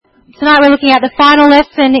Tonight we're looking at the final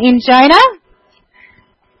lesson in Jonah.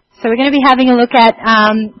 So we're going to be having a look at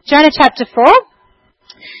Jonah chapter 4.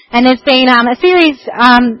 And there's been a series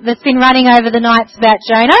that's been running over the nights about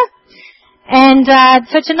Jonah. And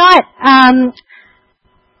so tonight,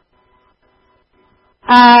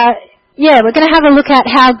 we're going to have a look at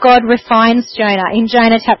how God refines Jonah in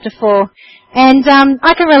Jonah chapter 4. And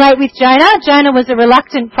I can relate with Jonah. Jonah was a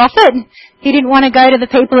reluctant prophet. He didn't want to go to the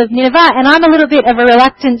people of Nineveh, and I'm a little bit of a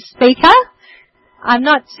reluctant speaker. I'm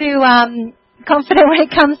not too confident when it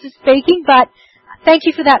comes to speaking, but thank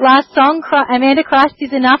you for that last song, Amanda. Christ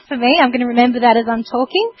is enough for me. I'm going to remember that as I'm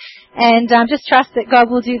talking, and just trust that God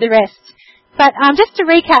will do the rest. But just to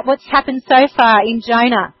recap what's happened so far in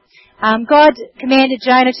Jonah. God commanded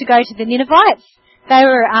Jonah to go to the Ninevites. They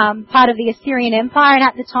were part of the Assyrian Empire, and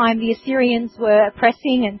at the time the Assyrians were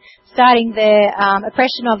oppressing and starting their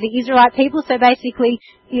oppression of the Israelite people. So basically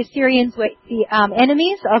the Assyrians were the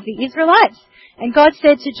enemies of the Israelites. And God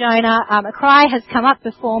said to Jonah, a cry has come up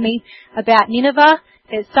before me about Nineveh.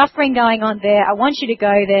 There's suffering going on there. I want you to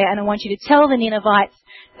go there, and I want you to tell the Ninevites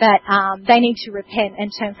that they need to repent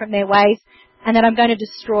and turn from their ways, and that I'm going to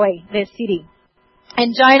destroy their city.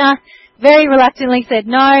 And Jonah very reluctantly said,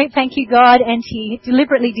 no, thank you, God, and he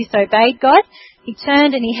deliberately disobeyed God. He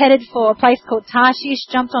turned and he headed for a place called Tarshish,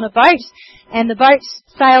 jumped on a boat, and the boat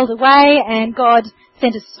sailed away, and God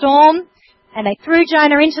sent a storm, and they threw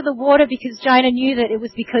Jonah into the water because Jonah knew that it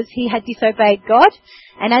was because he had disobeyed God.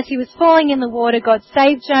 And as he was falling in the water, God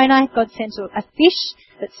saved Jonah. God sent a fish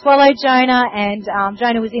that swallowed Jonah, and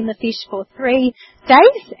Jonah was in the fish for 3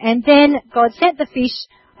 days, and then God sent the fish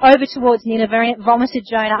over towards Nineveh, and it vomited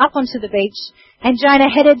Jonah up onto the beach, and Jonah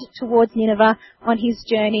headed towards Nineveh on his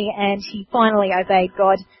journey, and he finally obeyed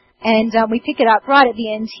God. And we pick it up right at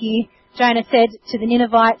the end here. Jonah said to the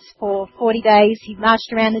Ninevites for 40 days, he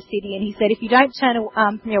marched around the city, and he said, if you don't turn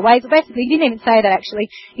from your ways, basically he didn't even say that actually,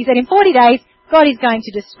 he said in 40 days, God is going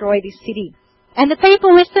to destroy this city. And the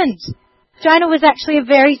people listened. Jonah was actually a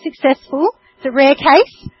very successful, it's a rare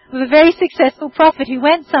case, of a very successful prophet who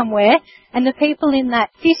went somewhere, and the people in that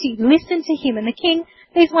city listened to him. And the king,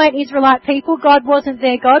 these weren't Israelite people, God wasn't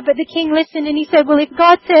their God, but the king listened and he said, well, if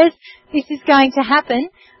God says this is going to happen,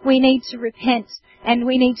 we need to repent and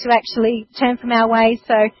we need to actually turn from our ways.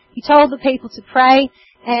 So he told the people to pray,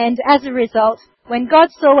 and as a result, when God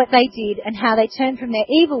saw what they did and how they turned from their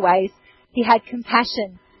evil ways, he had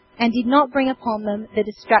compassion and did not bring upon them the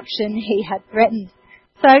destruction he had threatened.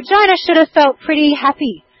 So Jonah should have felt pretty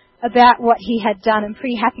happy about what he had done and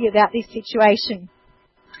pretty happy about this situation.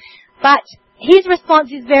 But his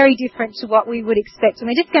response is very different to what we would expect. And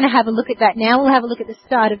we're just going to have a look at that now. We'll have a look at the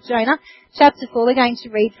start of Jonah chapter 4. We're going to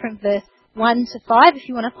read from verse 1 to 5 if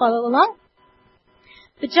you want to follow along.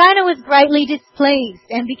 But Jonah was greatly displeased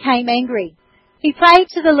and became angry. He prayed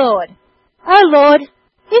to the Lord, "O Lord,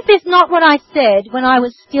 is this not what I said when I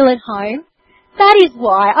was still at home? That is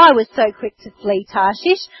why I was so quick to flee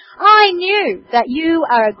Tarshish. I knew that you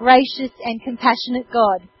are a gracious and compassionate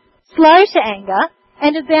God, slow to anger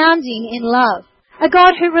and abounding in love, a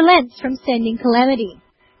God who relents from sending calamity.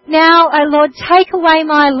 Now, O Lord, take away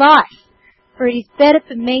my life, for it is better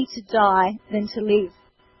for me to die than to live."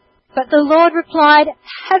 But the Lord replied,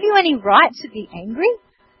 "Have you any right to be angry?"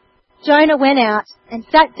 Jonah went out and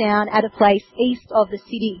sat down at a place east of the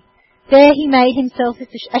city. There he made himself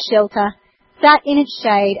a shelter, sat in its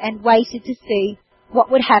shade, and waited to see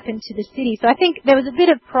what would happen to the city. So I think there was a bit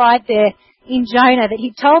of pride there in Jonah that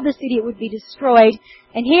he told the city it would be destroyed,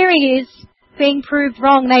 and here he is being proved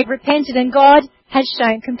wrong. They've repented and God has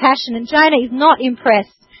shown compassion, and Jonah is not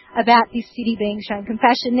impressed about this city being shown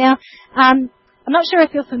compassion. Now, I'm not sure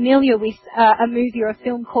if you're familiar with a movie or a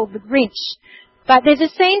film called The Grinch, but there's a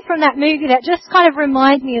scene from that movie that just kind of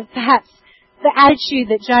reminds me of perhaps the attitude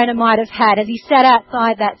that Jonah might have had as he sat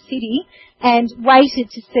outside that city and waited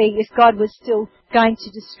to see if God was still going to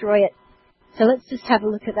destroy it. So let's just have a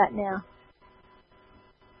look at that now.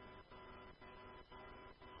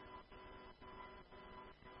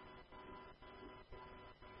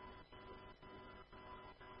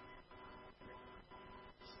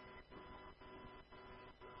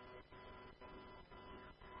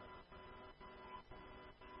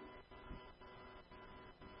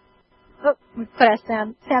 Oh, we've got our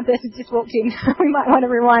sound person just walked in. We might want to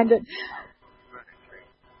rewind it.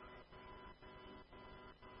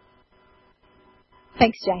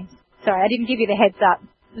 Thanks, James. Sorry, I didn't give you the heads up.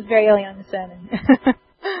 It was very early on in the sermon.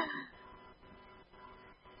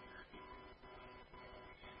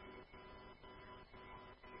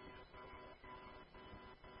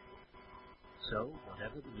 So,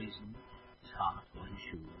 whatever the reason, his heart or his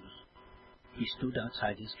shoes, he stood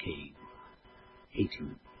outside his cave,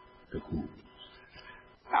 hating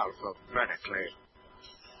Alphabetically.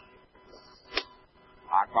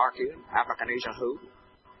 I mark you, Africanation who?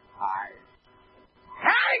 I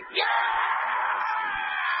hate you!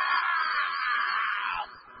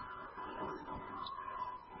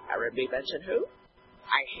 Arabic mention who?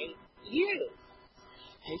 I hate you.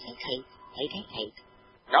 Hate.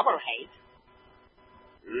 Double hate.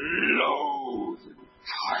 Loathe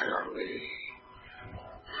entirely.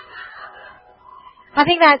 I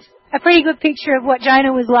think that's a pretty good picture of what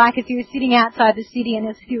Jonah was like as he was sitting outside the city and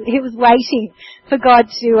as he was waiting for God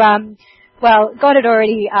to, God had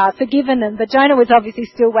already forgiven them, but Jonah was obviously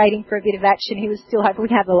still waiting for a bit of action. He was still hopeful. We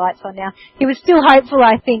can have the lights on now. He was still hopeful,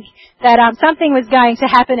 I think, that something was going to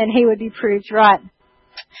happen and he would be proved right.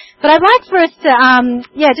 But I'd like for us to,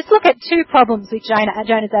 just look at two problems with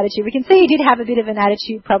Jonah's attitude. We can see he did have a bit of an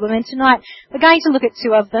attitude problem, and tonight we're going to look at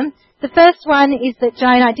two of them. The first one is that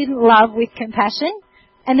Jonah didn't love with compassion,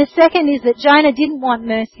 and the second is that Jonah didn't want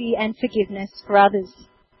mercy and forgiveness for others.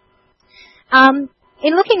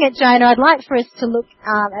 In looking at Jonah, I'd like for us to look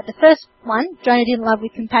at the first one, Jonah didn't love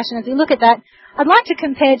with compassion. As we look at that, I'd like to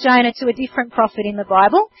compare Jonah to a different prophet in the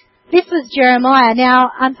Bible. This was Jeremiah. Now,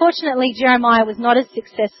 unfortunately, Jeremiah was not as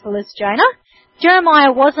successful as Jonah.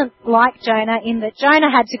 Jeremiah wasn't like Jonah in that Jonah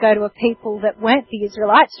had to go to a people that weren't the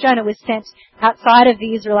Israelites. Jonah was sent outside of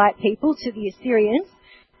the Israelite people to the Assyrians.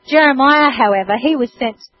 Jeremiah, however, he was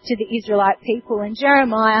sent to the Israelite people, and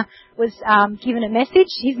Jeremiah was given a message.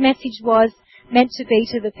 His message was meant to be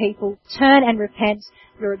to the people, turn and repent.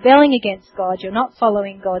 You're rebelling against God. You're not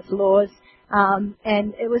following God's laws. And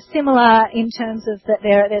it was similar in terms of that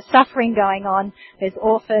there's suffering going on. There's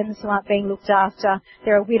orphans who aren't being looked after.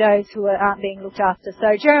 There are widows who aren't being looked after.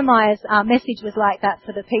 So Jeremiah's message was like that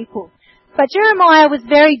for the people. But Jeremiah was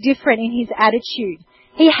very different in his attitude.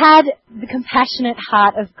 He had the compassionate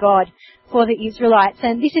heart of God for the Israelites.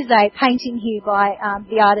 And this is a painting here by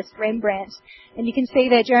the artist Rembrandt. And you can see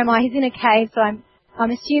there Jeremiah, he's in a cave, so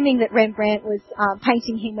I'm assuming that Rembrandt was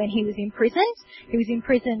painting him when he was imprisoned. He was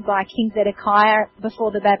imprisoned by King Zedekiah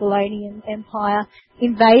before the Babylonian Empire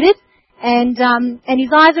invaded. And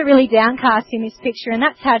his eyes are really downcast in this picture, and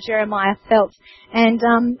that's how Jeremiah felt. And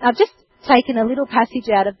I've just taken a little passage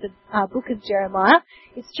out of the book of Jeremiah.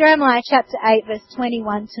 It's Jeremiah chapter 8, verse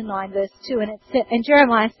 21 to 9, verse 2, and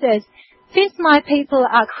Jeremiah says, "Since my people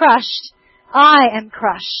are crushed, I am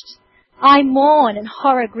crushed. I mourn and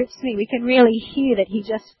horror grips me." We can really hear that he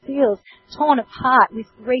just feels torn apart with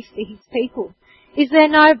grief for his people. "Is there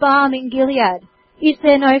no balm in Gilead? Is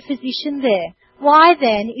there no physician there? Why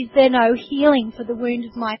then is there no healing for the wound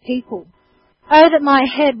of my people? Oh, that my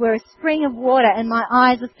head were a spring of water and my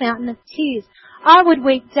eyes a fountain of tears. I would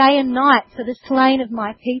weep day and night for the slain of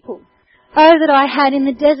my people. Oh, that I had in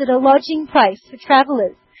the desert a lodging place for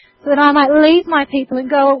travellers, so that I might leave my people and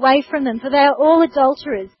go away from them, for they are all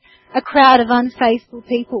adulterers, a crowd of unfaithful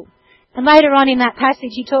people." And later on in that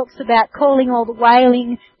passage, he talks about calling all the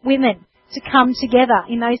wailing women to come together.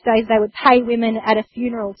 In those days, they would pay women at a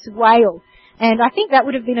funeral to wail. And I think that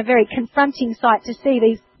would have been a very confronting sight to see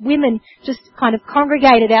these women just kind of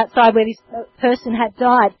congregated outside where this person had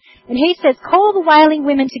died. And he says, call the wailing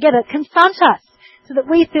women together, confront us, so that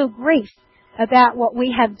we feel grief about what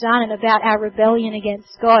we have done and about our rebellion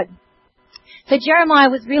against God. So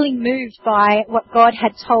Jeremiah was really moved by what God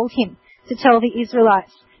had told him to tell the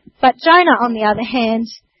Israelites. But Jonah, on the other hand,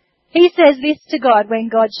 he says this to God when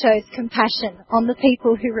God shows compassion on the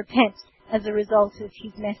people who repent as a result of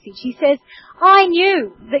his message. He says, "I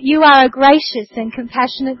knew that you are a gracious and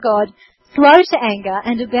compassionate God, slow to anger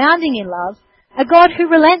and abounding in love, a God who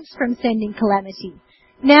relents from sending calamity.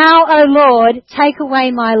 Now, O Lord, take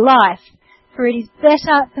away my life, for it is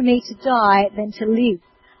better for me to die than to live.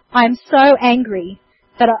 I am so angry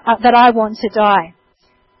that I want to die."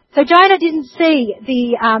 So Jonah didn't see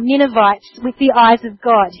the Ninevites with the eyes of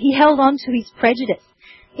God. He held on to his prejudice.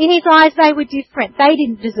 In his eyes, they were different. They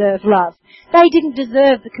didn't deserve love. They didn't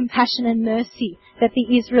deserve the compassion and mercy that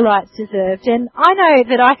the Israelites deserved. And I know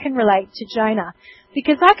that I can relate to Jonah,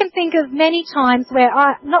 because I can think of many times where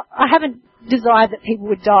I haven't desired that people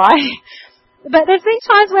would die, but there's been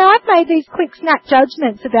times where I've made these quick snap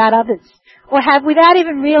judgments about others, or have, without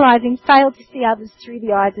even realising, failed to see others through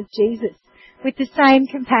the eyes of Jesus, with the same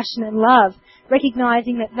compassion and love,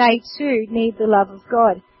 recognising that they too need the love of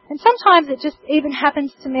God. And sometimes it just even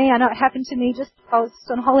happens to me. I know it happened to me I was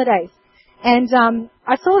on holidays. And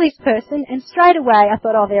I saw this person, and straight away I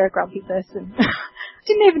thought, oh, they're a grumpy person.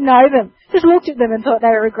 Didn't even know them. Just looked at them and thought they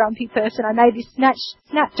were a grumpy person. I made this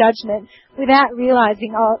snap judgment without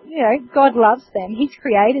realising, God loves them. He's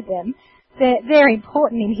created them. they're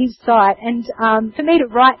important in his sight. And for me to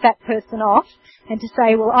write that person off and to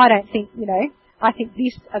say, well, I don't think, I think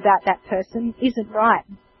this about that person isn't right.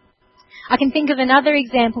 I can think of another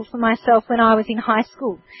example for myself when I was in high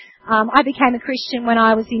school. I became a Christian when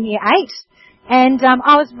I was in year 8, and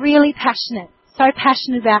I was really passionate, so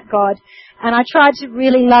passionate about God. And I tried to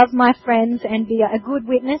really love my friends and be a good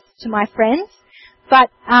witness to my friends. But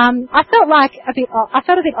I felt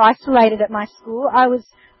a bit isolated at my school. I was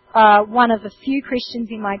one of a few Christians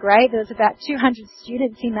in my grade. There was about 200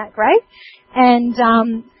 students in that grade, and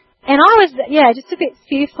I was just a bit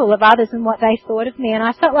fearful of others and what they thought of me. And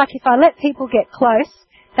I felt like if I let people get close,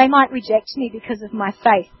 they might reject me because of my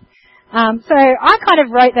faith. So I kind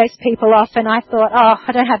of wrote those people off, and I thought,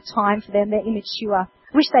 I don't have time for them. They're immature.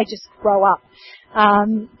 I wish they'd just grow up.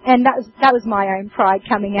 And that was my own pride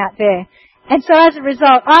coming out there. And so as a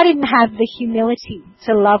result, I didn't have the humility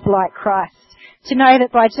to love like Christ, to know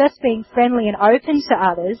that by just being friendly and open to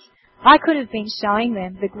others, I could have been showing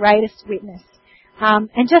them the greatest witness.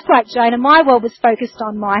 And just like Jonah, my world was focused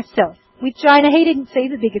on myself. With Jonah, he didn't see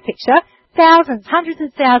the bigger picture. Thousands, hundreds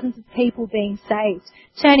of thousands of people being saved,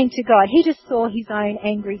 turning to God. He just saw his own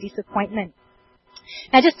angry disappointment.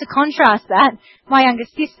 Now, just to contrast that, my younger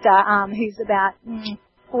sister, who's about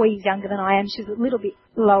 4 years younger than I am, she's a little bit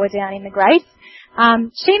lower down in the grades,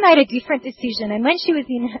 she made a different decision. And when she was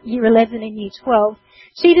in year 11 and year 12,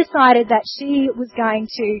 she decided that she was going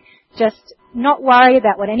to just not worry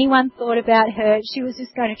about what anyone thought about her. She was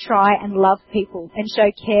just going to try and love people and show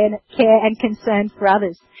care and concern for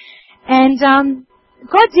others. And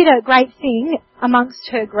God did a great thing amongst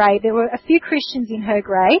her grade. There were a few Christians in her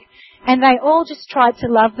grade, and they all just tried to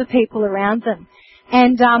love the people around them.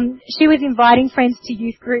 And she was inviting friends to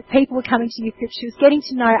youth group. People were coming to youth group. She was getting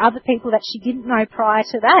to know other people that she didn't know prior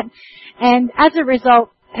to that. And as a result,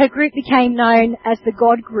 her group became known as the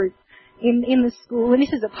God group in the school. And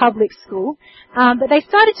this is a public school. But they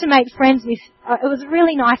started to make friends with, it was a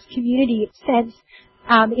really nice community sense.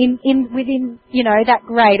 Within that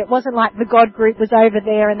grade. It wasn't like the God group was over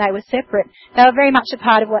there and they were separate. They were very much a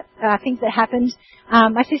part of what things that happened.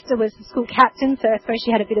 My sister was the school captain, so I suppose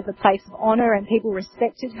she had a bit of a place of honour and people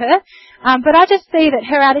respected her. But I just see that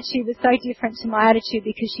her attitude was so different to my attitude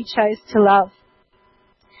because she chose to love.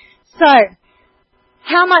 So,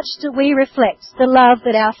 how much do we reflect the love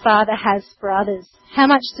that our Father has for others? How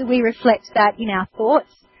much do we reflect that in our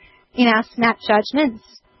thoughts, in our snap judgments,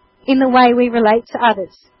 in the way we relate to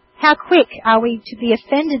others? How quick are we to be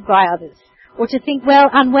offended by others, or to think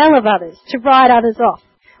unwell of others, to write others off,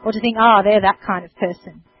 or to think, they're that kind of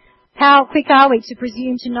person? How quick are we to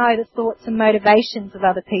presume to know the thoughts and motivations of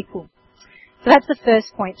other people? So that's the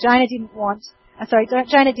first point. Jonah didn't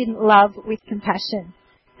love with compassion.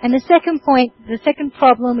 And the second point, the second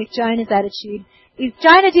problem with Jonah's attitude is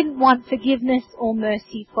Jonah didn't want forgiveness or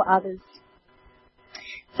mercy for others.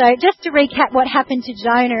 So just to recap what happened to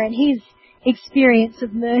Jonah and his experience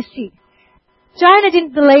of mercy. Jonah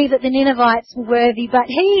didn't believe that the Ninevites were worthy, but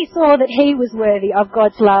he saw that he was worthy of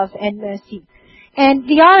God's love and mercy. And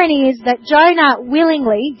the irony is that Jonah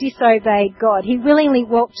willingly disobeyed God. He willingly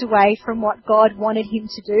walked away from what God wanted him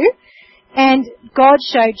to do. And God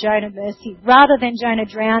showed Jonah mercy. Rather than Jonah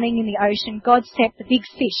drowning in the ocean, God sent the big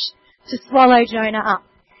fish to swallow Jonah up.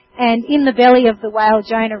 And in the belly of the whale,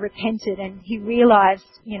 Jonah repented and he realized,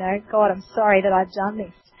 God, I'm sorry that I've done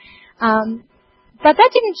this. But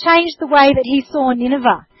that didn't change the way that he saw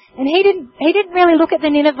Nineveh. And he didn't really look at the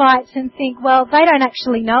Ninevites and think, well, they don't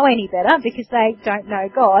actually know any better because they don't know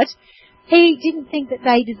God. He didn't think that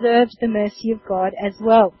they deserved the mercy of God as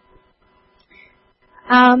well.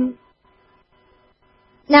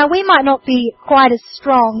 Now, we might not be quite as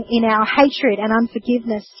strong in our hatred and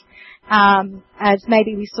unforgiveness as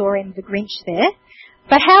maybe we saw in the Grinch there.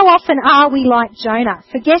 But how often are we like Jonah,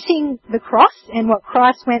 forgetting the cross and what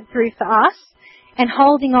Christ went through for us and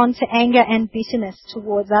holding on to anger and bitterness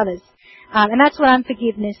towards others? And that's what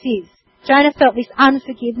unforgiveness is. Jonah felt this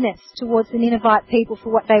unforgiveness towards the Ninevite people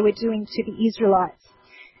for what they were doing to the Israelites.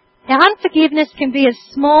 Now, unforgiveness can be as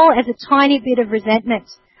small as a tiny bit of resentment,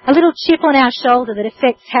 a little chip on our shoulder that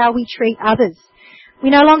affects how we treat others. We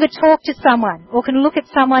no longer talk to someone or can look at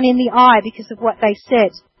someone in the eye because of what they said.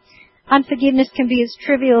 Unforgiveness can be as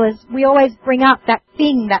trivial as we always bring up that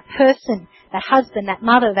thing, that person, that husband, that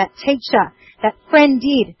mother, that teacher, that friend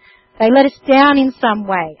did. They let us down in some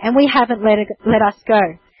way and we haven't let us go.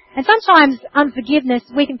 And sometimes unforgiveness,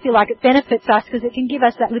 we can feel like it benefits us because it can give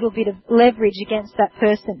us that little bit of leverage against that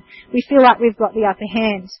person. We feel like we've got the upper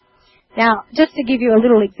hand. Now, just to give you a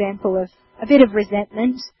little example of a bit of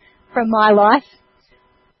resentment from my life.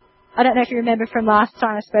 I don't know if you remember from last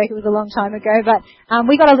time I spoke, it was a long time ago, but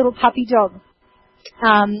we got a little puppy dog.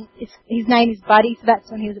 His name is Buddy, so that's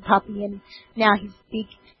when he was a puppy, and now he's big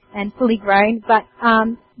and fully grown. But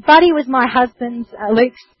Buddy was my husband's,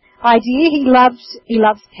 Luke's idea. He loves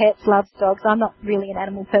pets, loves dogs. I'm not really an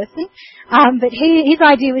animal person, but his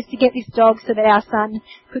idea was to get this dog so that our son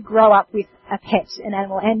could grow up with a pet, an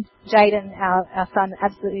animal. And Jaden, our son,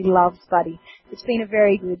 absolutely loves Buddy. It's been a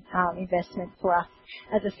very good investment for us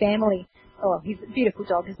as a family. Oh, he's a beautiful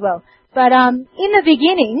dog as well. But in the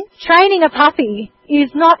beginning, training a puppy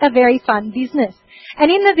is not a very fun business. And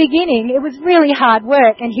in the beginning, it was really hard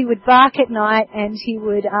work, and he would bark at night, and he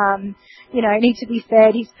would, need to be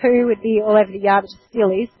fed. His poo would be all over the yard, which it still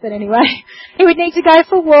is, but anyway. He would need to go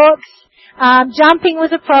for walks. Jumping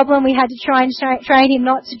was a problem. We had to try and train him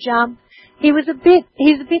not to jump. He's a bit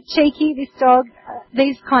cheeky, this dog.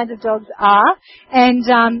 These kinds of dogs are. And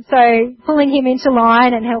so pulling him into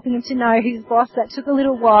line and helping him to know who's boss, that took a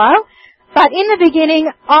little while. But in the beginning,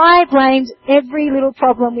 I blamed every little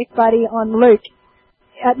problem with Buddy on Luke.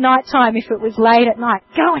 At night time, if it was late at night,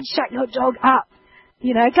 go and shut your dog up.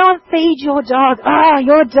 Go and feed your dog. Oh,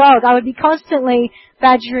 your dog. I would be constantly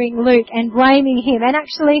badgering Luke and blaming him. And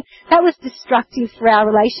actually, that was destructive for our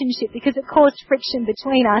relationship because it caused friction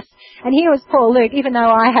between us. And here was poor Luke, even though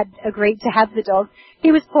I had agreed to have the dog,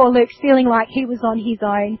 here was poor Luke feeling like he was on his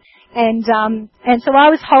own. And so I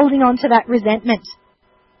was holding on to that resentment.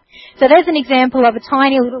 So there's an example of a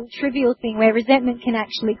tiny little trivial thing where resentment can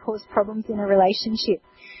actually cause problems in a relationship.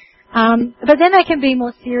 But then there can be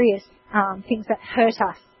more serious things that hurt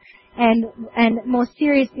us and more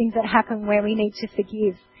serious things that happen where we need to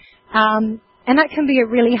forgive. And that can be a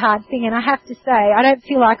really hard thing. And I have to say, I don't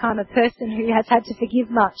feel like I'm a person who has had to forgive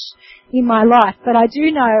much in my life, but I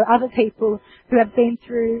do know other people who have been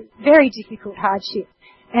through very difficult hardship.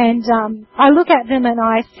 And I look at them and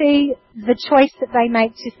I see the choice that they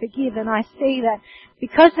make to forgive, and I see that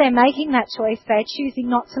because they're making that choice, they're choosing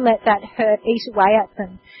not to let that hurt eat away at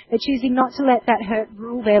them. They're choosing not to let that hurt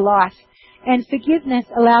rule their life. And forgiveness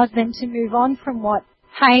allows them to move on from what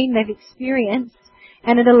pain they've experienced,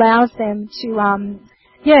 and it allows them to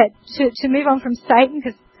move on from Satan,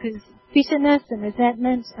 because bitterness and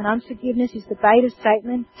resentment and unforgiveness is the bait of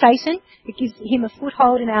Satan. It gives him a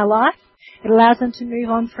foothold in our life. It allows them to move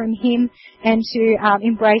on from him and to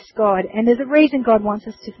embrace God. And there's a reason God wants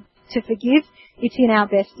us to forgive. It's in our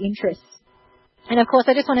best interests. And of course,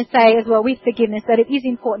 I just want to say as well with forgiveness that it is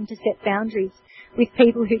important to set boundaries with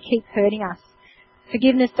people who keep hurting us.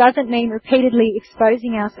 Forgiveness doesn't mean repeatedly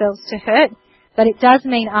exposing ourselves to hurt, but it does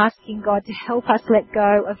mean asking God to help us let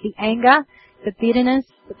go of the anger, the bitterness,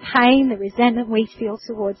 the pain, the resentment we feel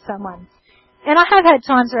towards someone. And I have had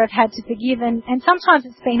times where I've had to forgive, and sometimes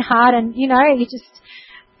it's been hard, and you just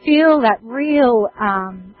feel that real,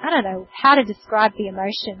 I don't know how to describe the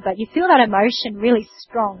emotion, but you feel that emotion really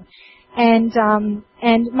strong. And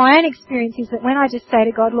my own experience is that when I just say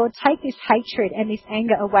to God, Lord, take this hatred and this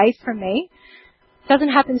anger away from me, it doesn't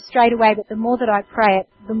happen straight away, but the more that I pray it,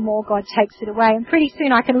 the more God takes it away. And pretty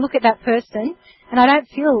soon I can look at that person and I don't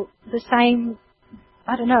feel the same,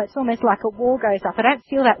 I don't know, it's almost like a wall goes up. I don't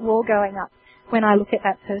feel that wall going up when I look at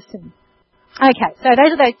that person. Okay, so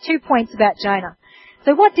those are those 2 points about Jonah.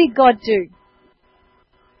 So what did God do?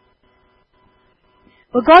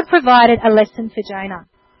 Well, God provided a lesson for Jonah.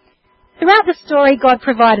 Throughout the story, God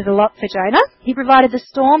provided a lot for Jonah. He provided the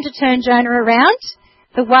storm to turn Jonah around,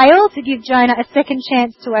 the whale to give Jonah a second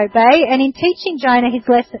chance to obey, and in teaching Jonah his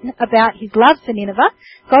lesson about his love for Nineveh,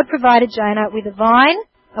 God provided Jonah with a vine,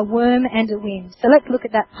 a worm, and a wind. So let's look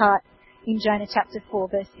at that part in Jonah chapter 4,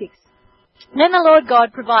 verse 6. Then the Lord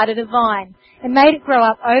God provided a vine and made it grow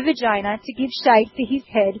up over Jonah to give shade for his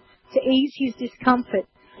head to ease his discomfort.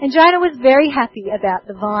 And Jonah was very happy about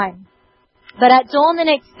the vine. But at dawn the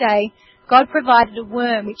next day, God provided a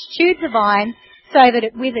worm which chewed the vine so that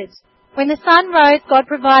it withered. When the sun rose, God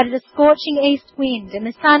provided a scorching east wind, and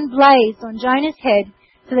the sun blazed on Jonah's head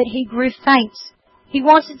so that he grew faint. He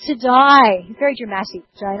wanted to die. He's very dramatic,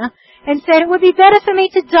 Jonah, and said, it would be better for me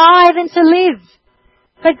to die than to live.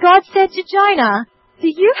 But God said to Jonah, do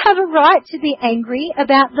you have a right to be angry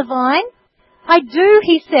about the vine? I do,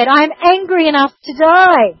 he said. I am angry enough to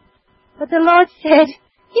die. But the Lord said,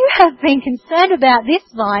 you have been concerned about this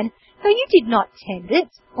vine, though you did not tend it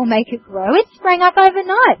or make it grow. It sprang up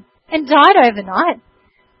overnight and died overnight.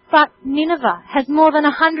 But Nineveh has more than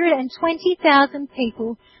 120,000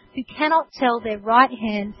 people who cannot tell their right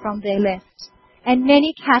hand from their left, and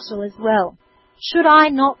many cattle as well. Should I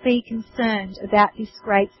not be concerned about this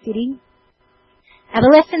great city? Now,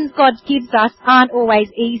 the lessons God gives us aren't always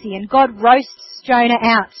easy, and God roasts Jonah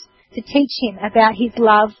out to teach him about his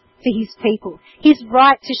love for his people. His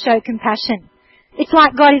right to show compassion. It's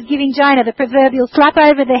like God is giving Jonah the proverbial slap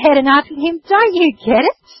over the head and asking him, don't you get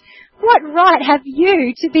it? What right have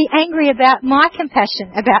you to be angry about my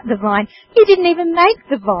compassion about the vine? You didn't even make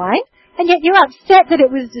the vine, and yet you're upset that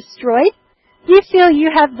it was destroyed. You feel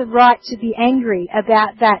you have the right to be angry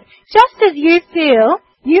about that, just as you feel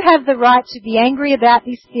you have the right to be angry about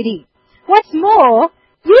this city. What's more,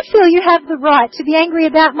 you feel you have the right to be angry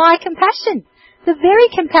about my compassion, the very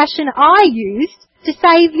compassion I used to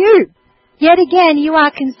save you. Yet again, you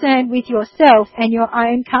are concerned with yourself and your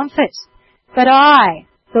own comfort. But I,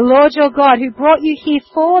 the Lord your God, who brought you here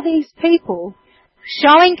for these people,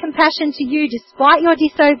 showing compassion to you despite your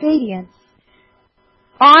disobedience,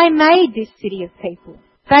 I made this city of people.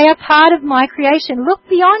 They are part of my creation. Look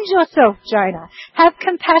beyond yourself, Jonah. Have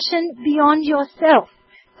compassion beyond yourself.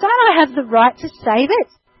 Don't I have the right to save it?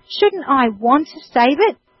 Shouldn't I want to save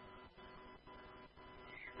it?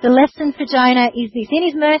 The lesson for Jonah is this. In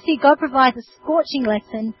his mercy, God provides a scorching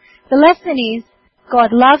lesson. The lesson is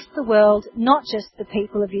God loves the world, not just the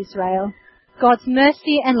people of Israel. God's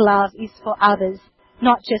mercy and love is for others,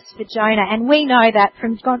 not just for Jonah. And we know that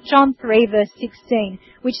from John 3 verse 16,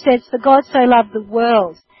 which says, for God so loved the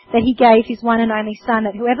world that he gave his one and only Son,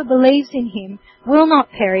 that whoever believes in him will not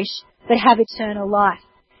perish, but have eternal life.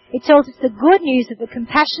 It tells us the good news that the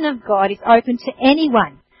compassion of God is open to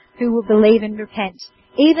anyone who will believe and repent,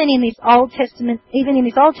 even in this Old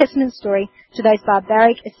Testament story, to those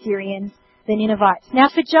barbaric Assyrians, the Ninevites. Now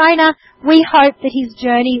for Jonah, we hope that his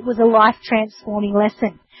journey was a life-transforming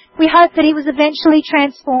lesson. We hope that he was eventually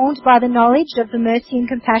transformed by the knowledge of the mercy and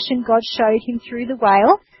compassion God showed him through the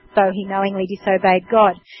whale, though he knowingly disobeyed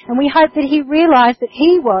God. And we hope that he realized that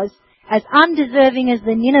he was as undeserving as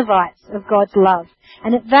the Ninevites of God's love,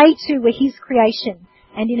 and that they too were his creation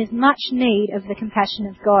and in as much need of the compassion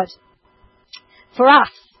of God. For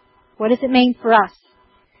us, what does it mean for us?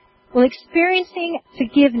 Well, experiencing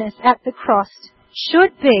forgiveness at the cross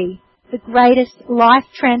should be the greatest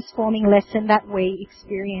life-transforming lesson that we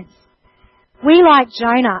experience. We, like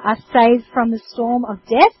Jonah, are saved from the storm of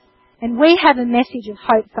death, and we have a message of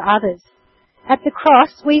hope for others. At the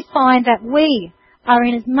cross, we find that we are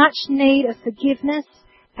in as much need of forgiveness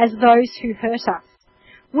as those who hurt us.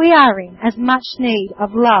 We are in as much need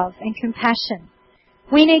of love and compassion.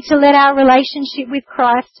 We need to let our relationship with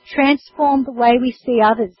Christ transform the way we see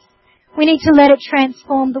others. We need to let it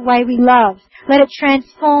transform the way we love. Let it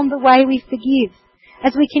transform the way we forgive.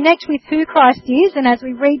 As we connect with who Christ is, and as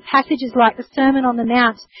we read passages like the Sermon on the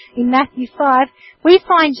Mount in Matthew 5, we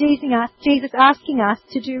find Jesus asking us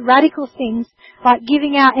to do radical things like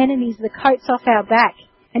giving our enemies the coats off our back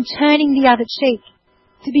and turning the other cheek,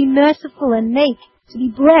 to be merciful and meek, to be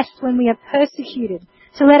blessed when we are persecuted,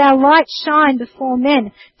 to let our light shine before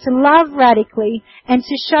men, to love radically and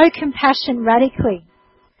to show compassion radically.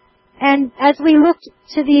 And as we looked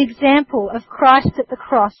to the example of Christ at the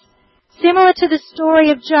cross, similar to the story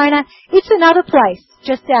of Jonah, it's another place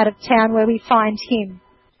just out of town where we find him.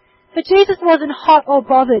 But Jesus wasn't hot or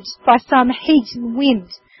bothered by some heat and wind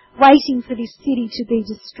waiting for this city to be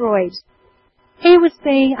destroyed. He was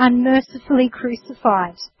being unmercifully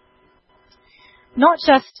crucified. Not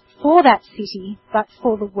just for that city, but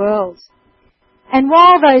for the world. And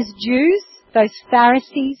while those Jews, those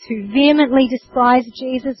Pharisees who vehemently despised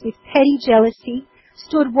Jesus with petty jealousy,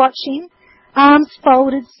 stood watching, arms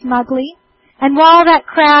folded smugly, and while that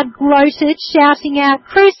crowd gloated, shouting out,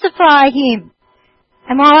 "Crucify him!"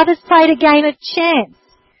 and while others played a game of chance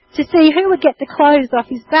to see who would get the clothes off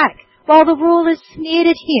his back, while the rulers sneered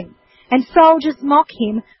at him and soldiers mocked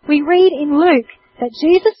him, we read in Luke that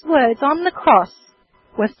Jesus' words on the cross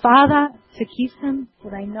were, "Father, forgive them,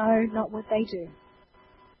 for they know not what they do."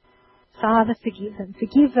 Father, forgive them.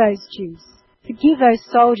 Forgive those Jews. Forgive those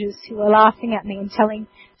soldiers who are laughing at me and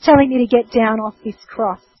telling me to get down off this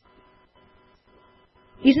cross.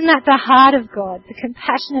 Isn't that the heart of God, the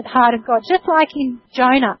compassionate heart of God? Just like in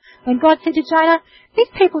Jonah, when God said to Jonah, "These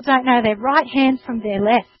people don't know their right hand from their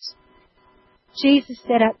left." Jesus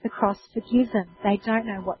said at the cross, "Forgive them. They don't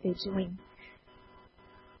know what they're doing."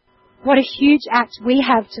 What a huge act we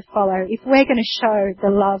have to follow if we're going to show the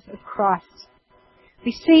love of Christ.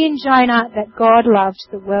 We see in Jonah that God loved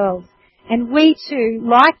the world. And we too,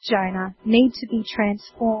 like Jonah, need to be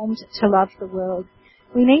transformed to love the world.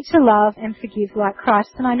 We need to love and forgive like Christ.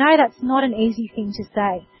 And I know that's not an easy thing to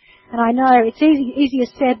say. And I know it's easier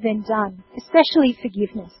said than done, especially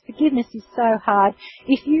forgiveness. Forgiveness is so hard.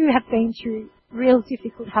 If you have been through real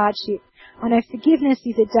difficult hardship, I know forgiveness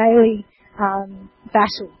is a daily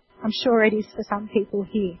battle. I'm sure it is for some people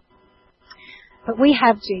here. But we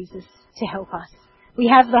have Jesus to help us. We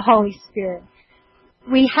have the Holy Spirit.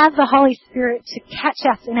 we have the Holy Spirit to catch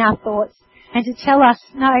us in our thoughts and to tell us,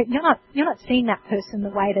 no, you're not seeing that person the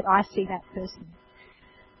way that I see that person.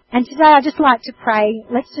 And today I'd just like to pray.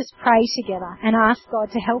 Let's just pray together and ask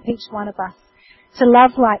God to help each one of us to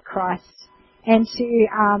love like Christ and to,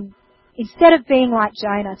 instead of being like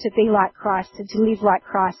Jonah, to be like Christ and to live like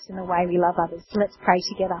Christ in the way we love others. So let's pray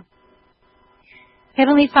together.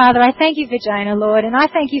 Heavenly Father, I thank you for Jonah, Lord, and I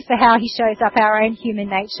thank you for how he shows up our own human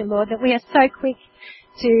nature, Lord, that we are so quick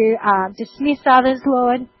to dismiss others,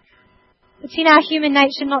 Lord. It's in our human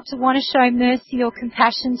nature not to want to show mercy or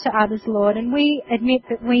compassion to others, Lord, and we admit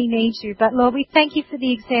that we need you. But, Lord, we thank you for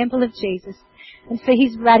the example of Jesus and for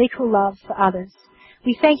his radical love for others.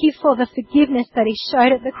 We thank you for the forgiveness that he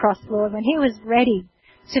showed at the cross, Lord, when he was ready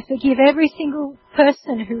to forgive every single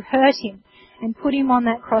person who hurt him and put him on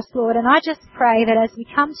that cross, Lord. And I just pray that as we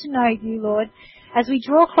come to know you, Lord, as we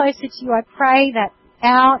draw closer to you, I pray that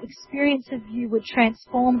our experience of you would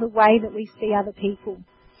transform the way that we see other people.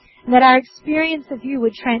 And that our experience of you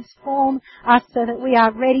would transform us so that we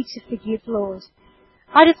are ready to forgive, Lord.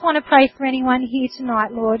 I just want to pray for anyone here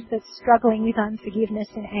tonight, Lord, that's struggling with unforgiveness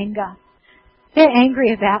and anger. They're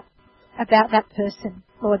angry about that person,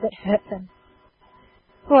 Lord, that hurt them.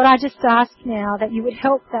 Lord, I just ask now that you would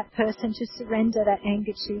help that person to surrender that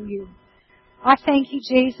anger to you. I thank you,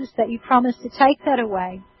 Jesus, that you promise to take that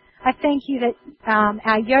away. I thank you that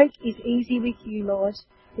our yoke is easy with you, Lord,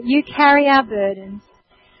 that you carry our burdens.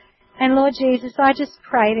 And Lord Jesus, I just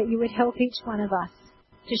pray that you would help each one of us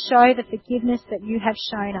to show the forgiveness that you have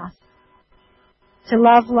shown us, to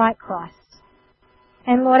love like Christ.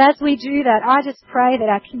 And Lord, as we do that, I just pray that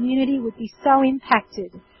our community would be so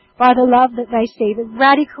impacted by the love that they see, the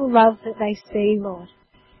radical love that they see, Lord,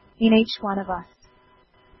 in each one of us.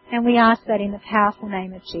 And we ask that in the powerful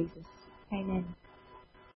name of Jesus. Amen.